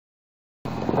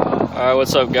Alright,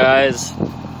 what's up guys?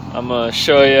 I'm gonna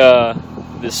show you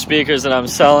the speakers that I'm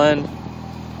selling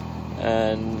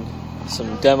and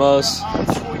some demos.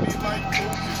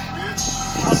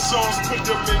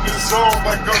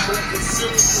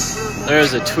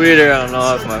 There's a tweeter. I don't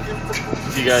know if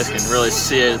you guys can really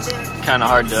see it. It's kind of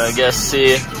hard to, I guess,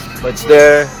 see, but it's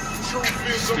there.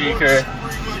 Speaker.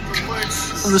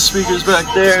 And the speakers back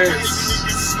there. You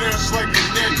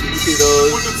see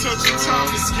those?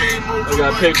 I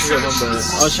got pictures of them, but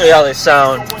I'll show you how they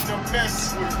sound.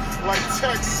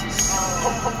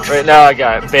 Right now I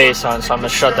got bass on, so I'm gonna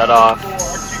shut that off.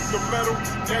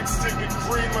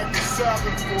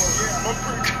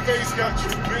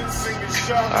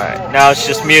 Alright, now it's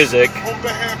just music.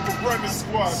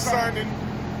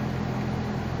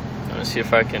 Let me see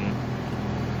if I can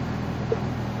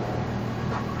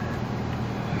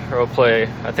role play.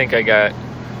 I think I got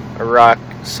a rock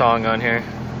song on here.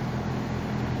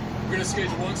 We're gonna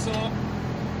schedule one song.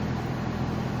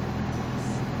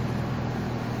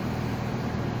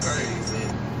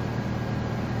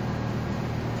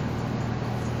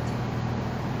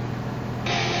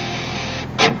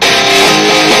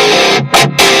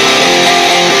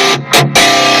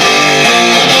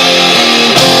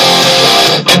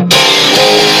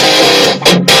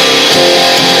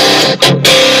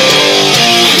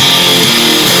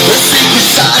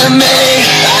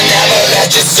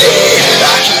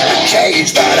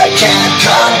 But I can't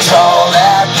control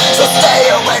it, so stay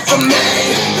away from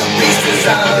me. The beast is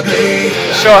ugly.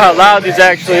 Show how loud these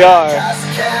actually are.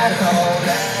 Just can't hold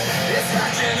it. It's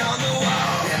scratching on the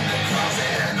wall, in the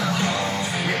closet and the hole.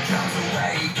 It comes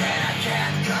awake and I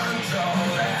can't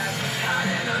control it.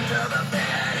 Hiding under the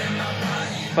bed in my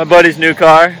body. My buddy's new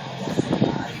car.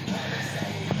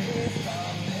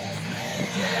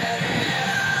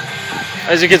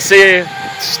 As you can see,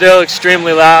 it's still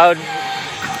extremely loud.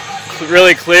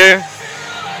 Really clear.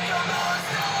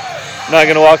 I'm not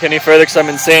gonna walk any further because I'm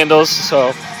in sandals,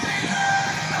 so.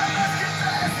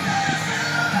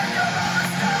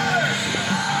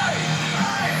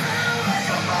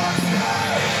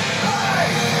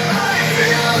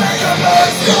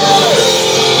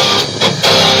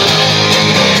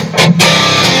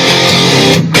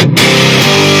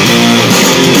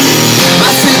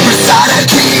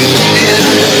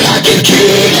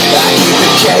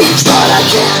 But I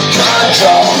can't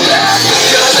control that.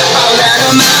 Cause if I let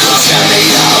them out, tell me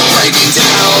I'll break it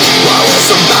down. Why would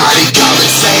somebody come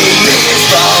and save me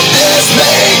from this?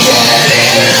 Make it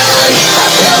in. I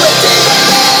feel it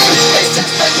deep. It's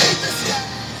just beneath the skin.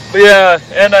 But yeah,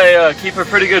 and I keep a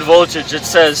pretty good voltage. It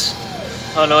says,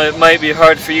 I don't know, it might be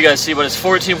hard for you guys to see, but it's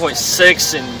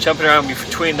 14.6 and jumping around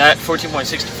between that 14.6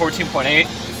 to 14.8.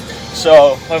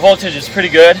 So my voltage is pretty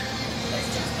good.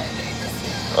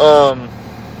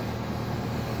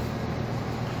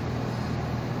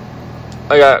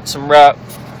 I got some rap.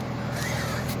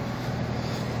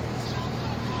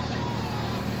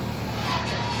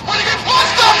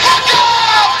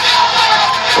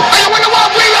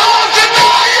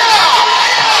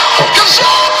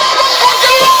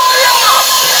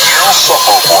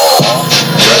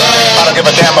 I don't give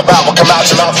a damn about what come out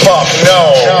your mouth, fuck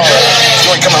no.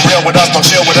 You ain't coming real with us, don't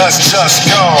chill with us, just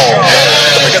go.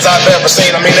 Because I've ever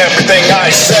seen, I mean everything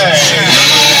I say.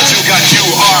 You got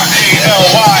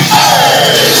U-R-A-L-Y.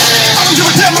 I don't give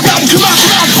a damn about what come out your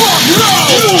mouth, fuck no.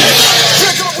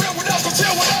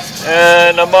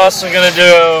 And I'm also gonna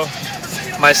do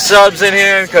my subs in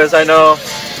here because I know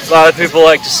a lot of people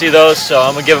like to see those, so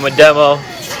I'm gonna give them a demo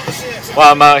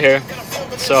while I'm out here.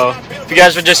 So if you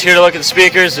guys are just here to look at the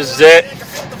speakers, this is it.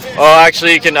 Oh,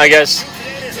 actually, you can, I guess,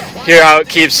 hear how it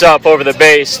keeps up over the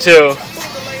bass too,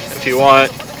 if you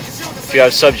want, if you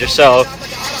have subs yourself.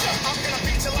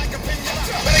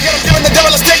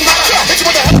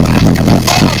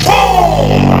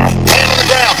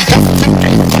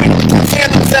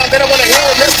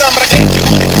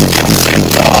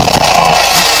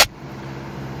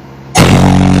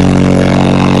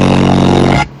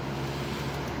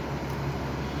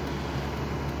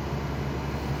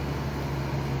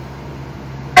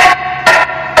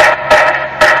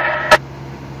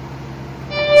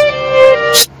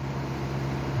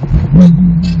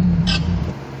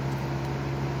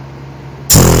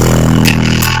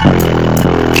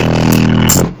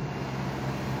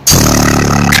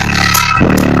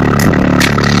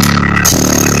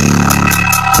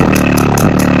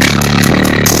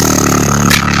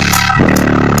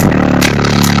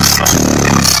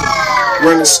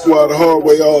 Running squad hard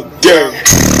way all day.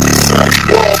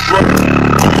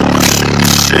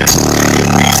 Shit.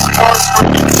 These cars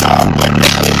from the top like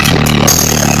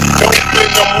don't bend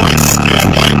them like skin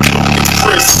like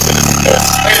Chris.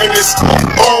 and it's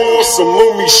oh, some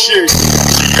Lumi shit.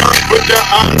 She young, but the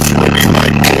eyes really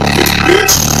like moving,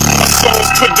 bitch. My songs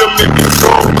put them in the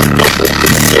drum like a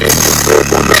moving bitch.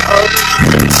 On the other,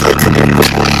 you can take it in the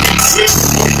pieces.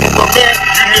 My man,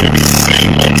 you need to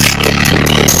see me.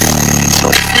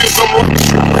 Feels I'm on the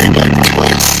train like a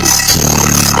FLEXXX.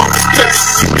 I'm the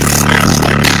best, you can snatch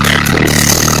like a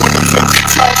necklace. When the fucking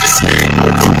top is hitting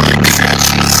over like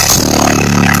Tetris.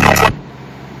 You know what?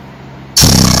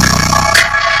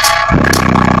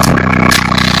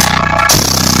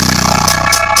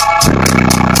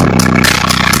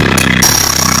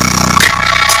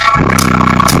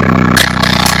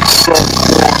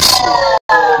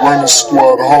 Running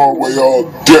squad hallway all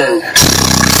day.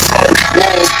 Like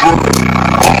Wahlberg,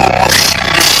 all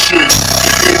shooting shit.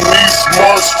 Getting these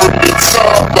marks from the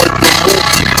top like the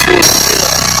movie Good.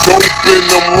 Dope in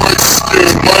them light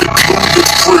skin like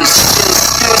Ludacris.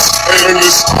 And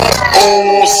it's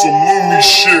all some Lumi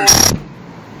shit.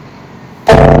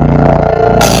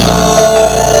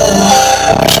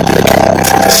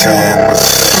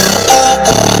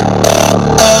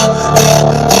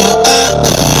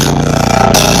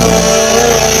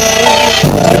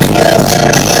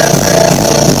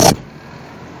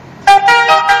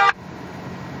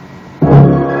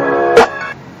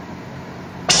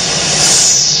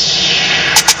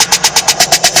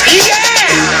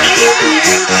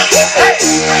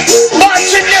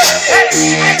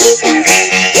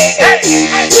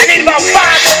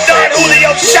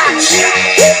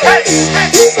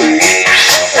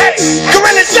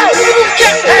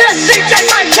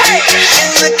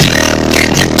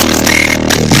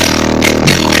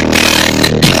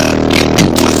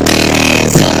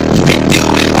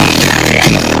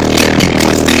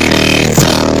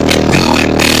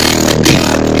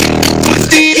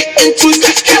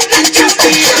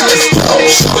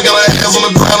 We got our hands on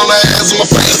the ground and our hands on my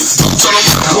face. Turn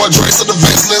around, boy, Dre, so the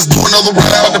vex, let's do another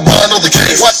round. The buy another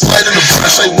case. White light in the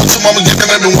brush, hey, what your mama giving?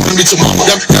 I don't want to meet your mama.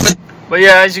 But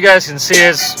yeah, as you guys can see,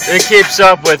 it keeps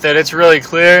up with it. It's really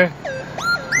clear.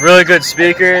 Really good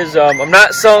speakers. I'm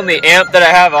not selling the amp that I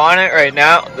have on it right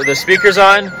now. The speakers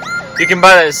on. You can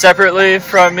buy that separately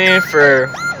from me for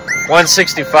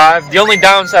 $165. The only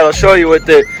downside I'll show you with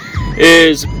it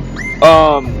is,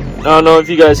 I don't know if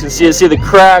you guys can see it. See the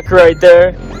crack right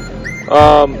there?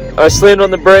 I slammed on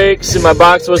the brakes and my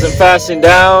box wasn't fastening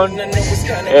down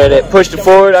and it pushed it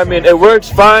forward. I mean, it works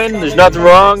fine. There's nothing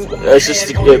wrong. It's just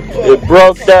it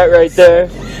broke that right there.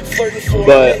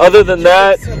 But other than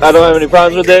that, I don't have any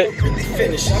problems with it.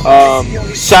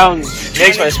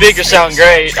 Makes my speakers sound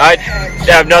great. I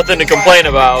have nothing to complain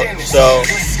about. So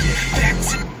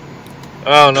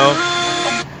I don't know.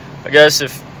 I guess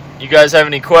if you guys have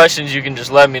any questions, you can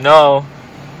just let me know.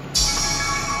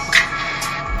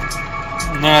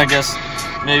 And then I guess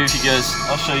maybe if you guys,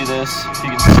 I'll show you this if you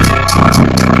can see it.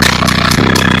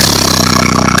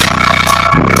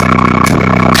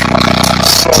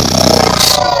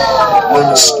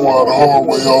 Running squad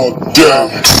hallway all day.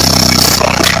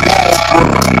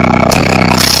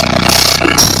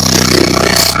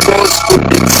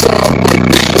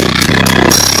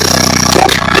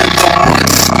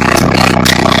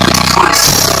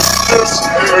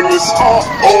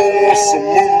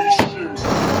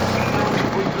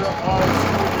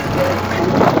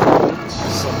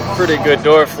 Some pretty good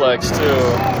door flex too,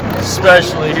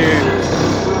 especially here.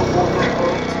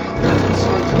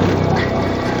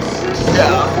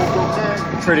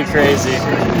 Yeah, pretty crazy.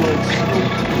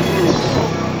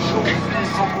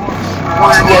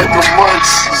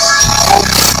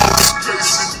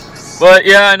 But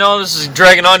yeah, I know this is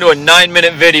dragging on to a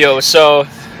 9-minute video, so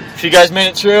if you guys made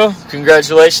it through,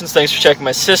 congratulations. Thanks for checking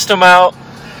my system out.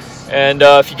 And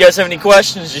if you guys have any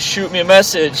questions, just shoot me a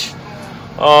message.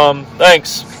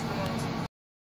 Thanks.